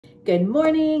Good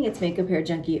morning, it's Makeup Hair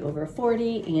Junkie over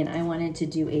 40, and I wanted to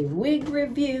do a wig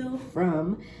review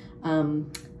from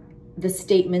the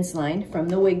Statements line from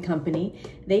the wig company.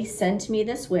 They sent me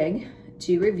this wig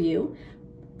to review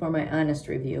for my honest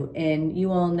review, and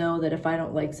you all know that if I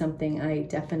don't like something, I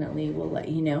definitely will let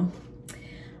you know.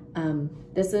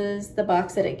 This is the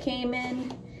box that it came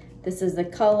in. This is the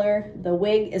color. The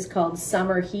wig is called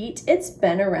Summer Heat. It's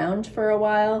been around for a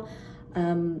while.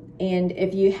 And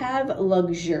if you have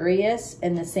Luxurious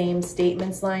in the same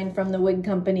Statements line from the wig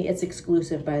company, it's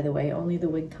exclusive, by the way, only the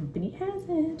wig company has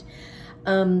it.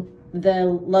 The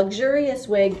Luxurious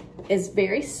wig is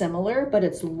very similar, but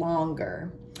it's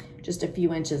longer, just a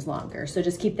few inches longer. So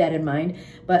just keep that in mind.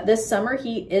 But this Summer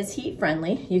Heat is heat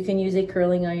friendly. You can use a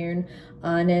curling iron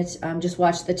on it. Just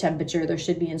watch the temperature. There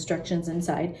should be instructions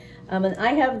inside. And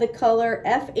I have the color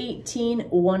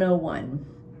F18101.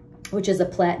 which is a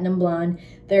platinum blonde.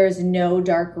 There's no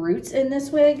dark roots in this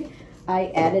wig. I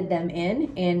added them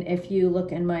in, and if you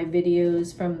look in my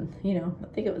videos from,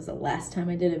 I think it was the last time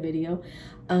I did a video,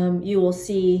 you will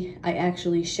see I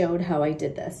actually showed how I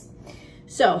did this.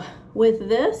 So with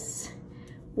this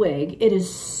wig, it is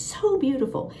so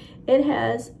beautiful. It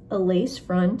has a lace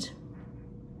front.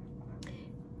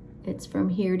 It's from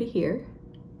here to here.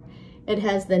 It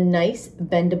has the nice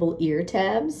bendable ear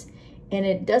tabs. And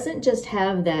it doesn't just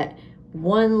have that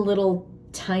one little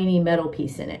tiny metal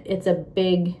piece in it. It's a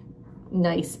big,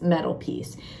 nice metal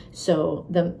piece. So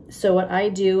what I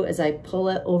do is I pull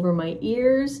it over my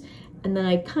ears and then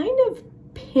I kind of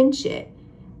pinch it.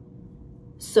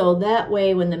 So that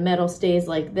way when the metal stays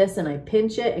like this and I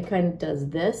pinch it, it kind of does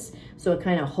this. So it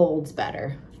kind of holds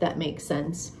better, if that makes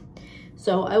sense.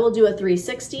 So I will do a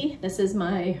 360. This is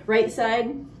my right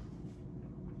side.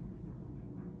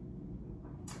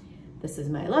 This is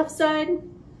my left side.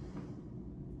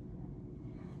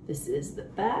 This is the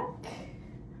back.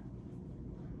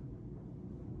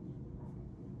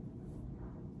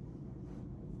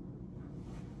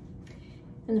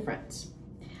 And the front.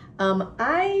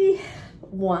 I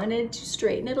wanted to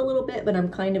straighten it a little bit, but I'm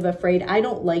kind of afraid. I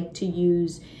don't like to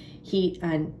use heat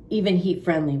on even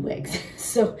heat-friendly wigs.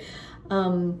 So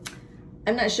I'm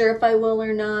not sure if I will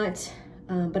or not.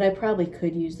 But I probably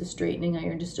could use the straightening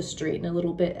iron just to straighten a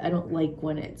little bit. I don't like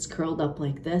when it's curled up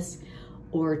like this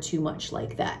or too much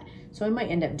like that. So I might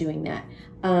end up doing that.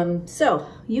 So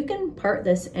you can part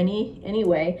this any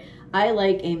way. I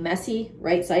like a messy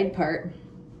right side part,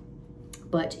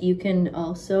 but you can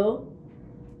also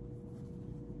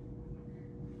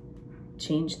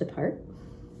change the part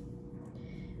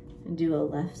and do a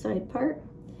left side part.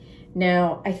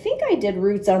 Now, I think I did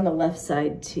roots on the left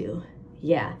side too.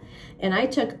 Yeah, and I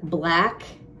took black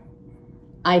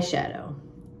eyeshadow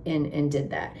and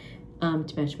did that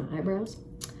to match my eyebrows.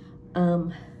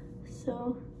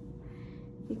 So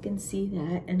you can see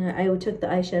that, and I took the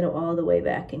eyeshadow all the way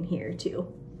back in here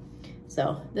too.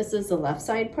 So this is the left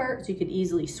side part, so you could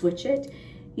easily switch it.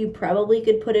 You probably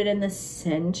could put it in the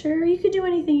center. You could do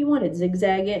anything you wanted,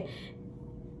 zigzag it.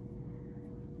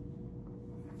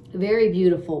 Very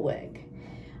beautiful wig.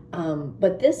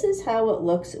 But this is how it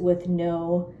looks with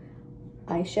no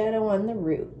eyeshadow on the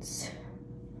roots.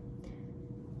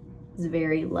 It's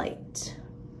very light.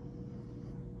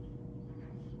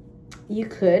 You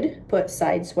could put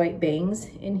side swipe bangs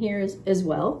in here as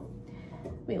well.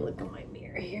 Let me look in my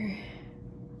mirror here.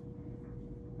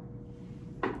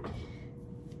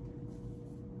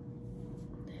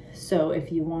 So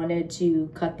if you wanted to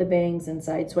cut the bangs and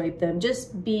side swipe them,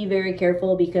 just be very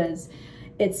careful because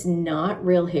it's not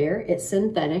real hair, it's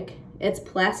synthetic, it's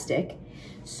plastic.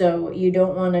 So you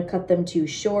don't want to cut them too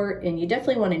short, and you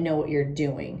definitely want to know what you're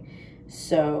doing.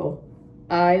 So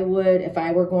I would, if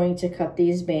I were going to cut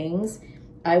these bangs,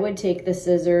 I would take the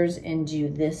scissors and do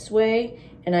this way,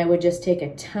 and I would just take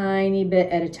a tiny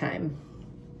bit at a time.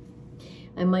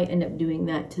 I might end up doing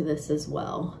that to this as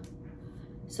well.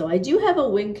 So I do have a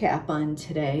wig cap on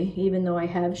today, even though I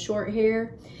have short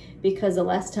hair, because the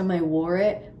last time I wore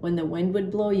it, when the wind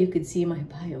would blow, you could see my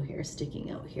bio hair sticking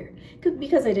out here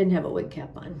because I didn't have a wig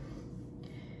cap on.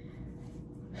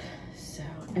 So,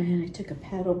 and I took a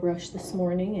paddle brush this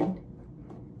morning and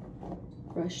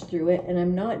brushed through it, and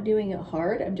I'm not doing it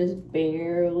hard. I'm just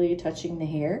barely touching the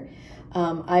hair.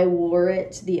 I wore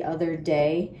it the other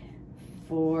day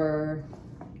for,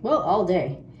 well, all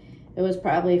day. It was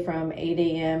probably from 8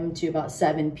 a.m. to about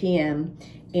 7 p.m.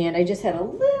 And I just had a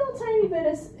little tiny bit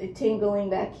of tingling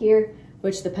back here,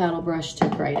 which the paddle brush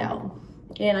took right out.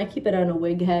 And I keep it on a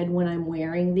wig head when I'm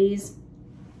wearing these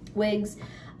wigs.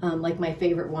 Like my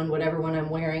favorite one, whatever one I'm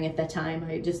wearing at the time,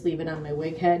 I just leave it on my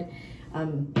wig head.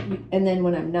 And then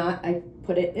when I'm not, I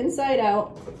put it inside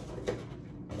out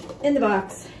in the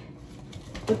box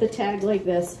with the tag like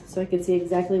this so I can see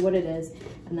exactly what it is,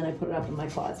 and then I put it up in my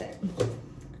closet.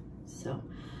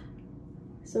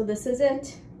 So this is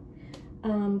it.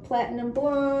 Platinum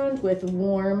blonde with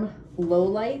warm low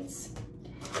lights.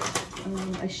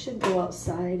 I should go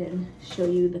outside and show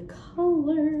you the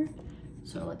color.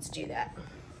 So let's do that.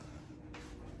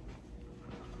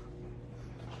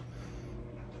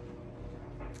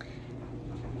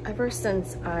 Ever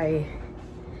since I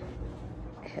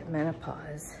hit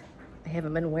menopause, I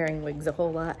haven't been wearing wigs a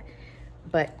whole lot,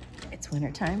 but it's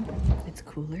winter time, it's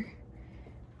cooler.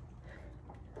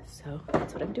 So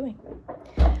that's what I'm doing.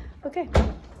 Okay.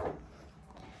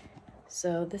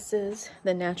 So this is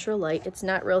the natural light. It's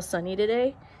not real sunny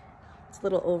today. It's a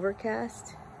little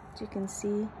overcast. As you can see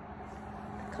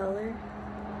the color.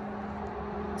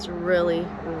 It's really,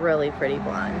 really pretty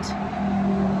blonde.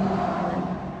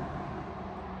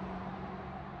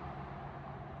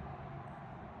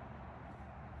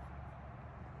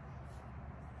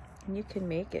 And you can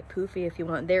make it poofy if you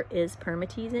want. There is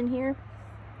permatease in here,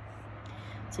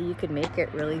 so you could make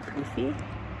it really poofy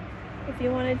if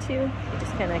you wanted to. You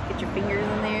just kind of get your fingers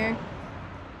in there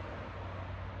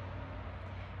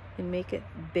and make it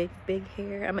big, big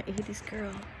hair. I'm an 80s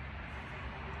girl.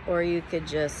 Or you could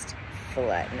just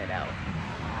flatten it out.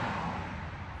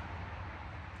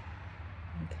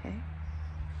 Okay.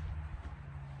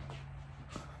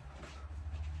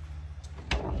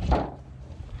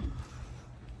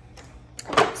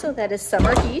 So that is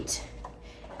Summer Heat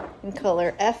in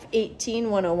color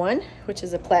F18101, which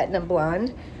is a platinum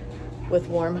blonde with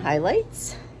warm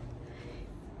highlights.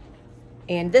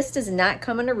 And this does not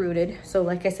come in a rooted, so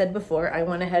like I said before, I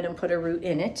went ahead and put a root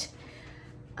in it.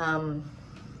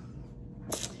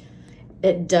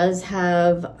 It does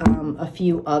have a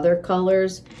few other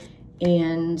colors,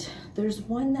 and there's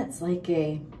one that's like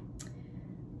a,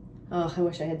 oh, I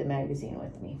wish I had the magazine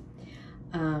with me.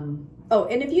 Oh,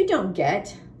 and if you don't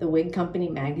get the Wig Company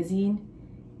magazine,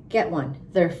 get one.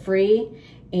 They're free,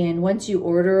 and once you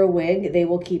order a wig, they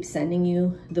will keep sending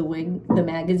you the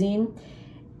magazine,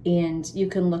 and you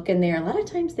can look in there. A lot of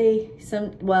times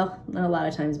well, not a lot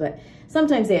of times, but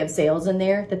sometimes they have sales in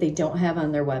there that they don't have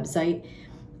on their website.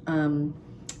 And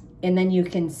then you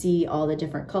can see all the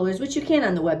different colors, which you can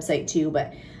on the website too,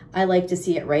 but I like to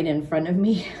see it right in front of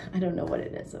me. I don't know what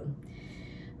it is,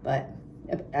 but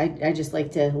I just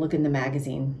like to look in the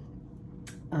magazine.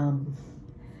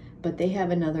 But they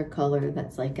have another color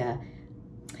that's like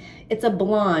it's a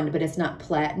blonde, but it's not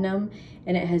platinum,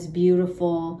 and it has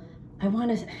beautiful,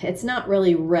 it's not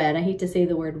really red. I hate to say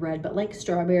the word red, but like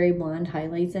strawberry blonde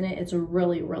highlights in it. It's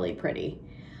really, really pretty.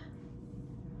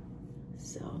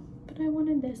 So, but I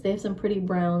wanted this. They have some pretty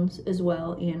browns as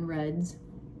well and reds.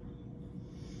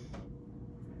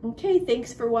 Okay,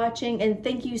 thanks for watching, and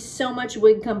thank you so much,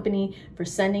 Wig Company, for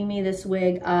sending me this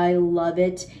wig. I love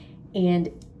it, and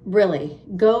really,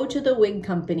 go to the Wig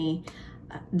Company,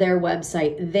 their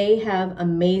website. They have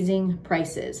amazing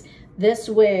prices. This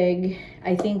wig,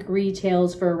 I think,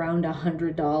 retails for around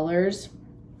 $100,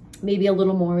 maybe a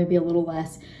little more, maybe a little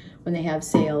less when they have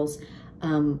sales.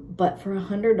 But for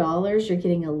 $100, you're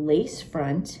getting a lace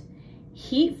front,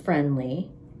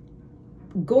 heat-friendly,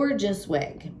 gorgeous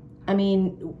wig. I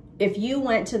mean, if you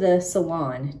went to the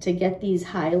salon to get these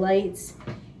highlights,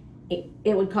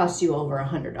 it would cost you over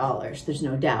 $100. There's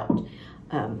no doubt.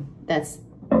 That's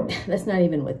not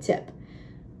even with tip.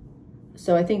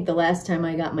 So I think the last time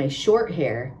I got my short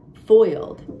hair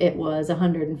foiled, it was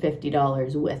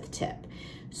 $150 with tip.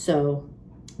 So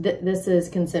this is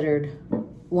considered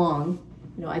long.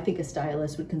 You know, I think a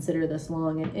stylist would consider this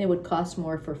long, and it would cost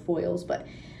more for foils, but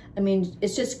I mean,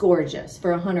 it's just gorgeous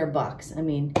for $100. I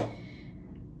mean,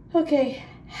 okay,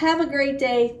 have a great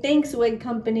day. Thanks, Wig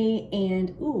Company. And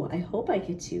ooh, I hope I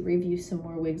get to review some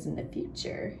more wigs in the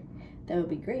future. That would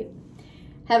be great.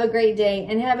 Have a great day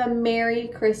and have a Merry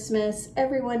Christmas.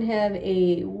 Everyone have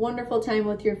a wonderful time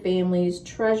with your families.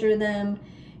 Treasure them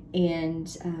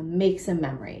and make some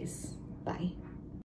memories. Bye.